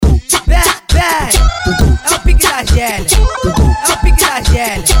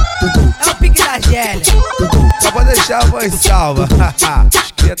deixar a voz salva.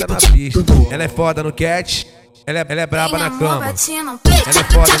 Esquenta na pista. Ela é foda no cat, ela é braba na cama. Ela é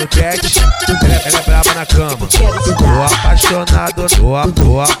foda no cat, ela é braba na cama. Tô apaixonado,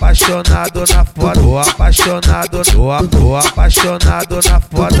 tô apaixonado na foda. Tô apaixonado, tô apaixonado na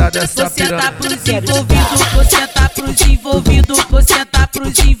foda dessa piranha. Você tá pros envolvidos, você tá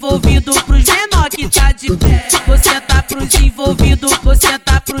pros envolvidos, pros menor que tá de pé. Você tá pros envolvidos, você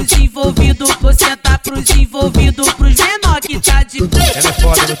tá pros envolvidos, você tá pros envolvidos, pros menor que tá de pé. Ela é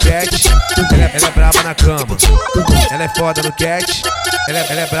foda no cat, ela é braba na cama. Ela é foda no cat, ela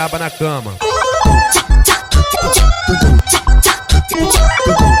é braba na cama.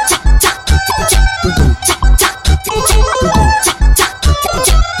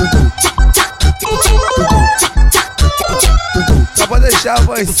 Só pra deixar a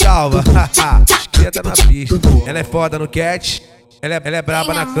voz salva. Esquenta na pista. Ela é foda no cat, ela é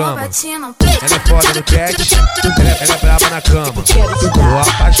braba na cama. Ela é foda no cat, ela é braba na cama. Tô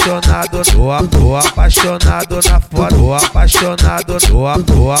apaixonado, tô apaixonado na foda. Tô apaixonado,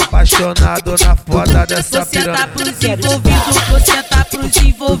 tô apaixonado na foda dessa piranha. Você tá pros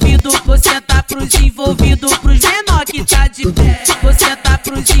envolvidos, você tá pros envolvidos, pros menor que tá de pé. Você tá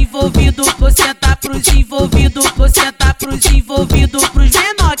pros envolvidos, você tá pros envolvidos, você tá pros envolvidos, pros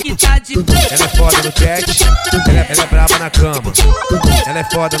menor que tá de pé. Ela é foda no cat, ela é braba na cama. Ela é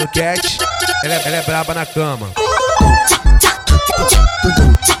foda no cat, ela é braba na cama.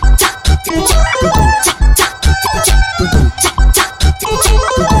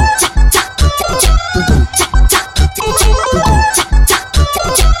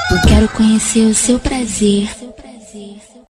 Quero conhecer o seu prazer.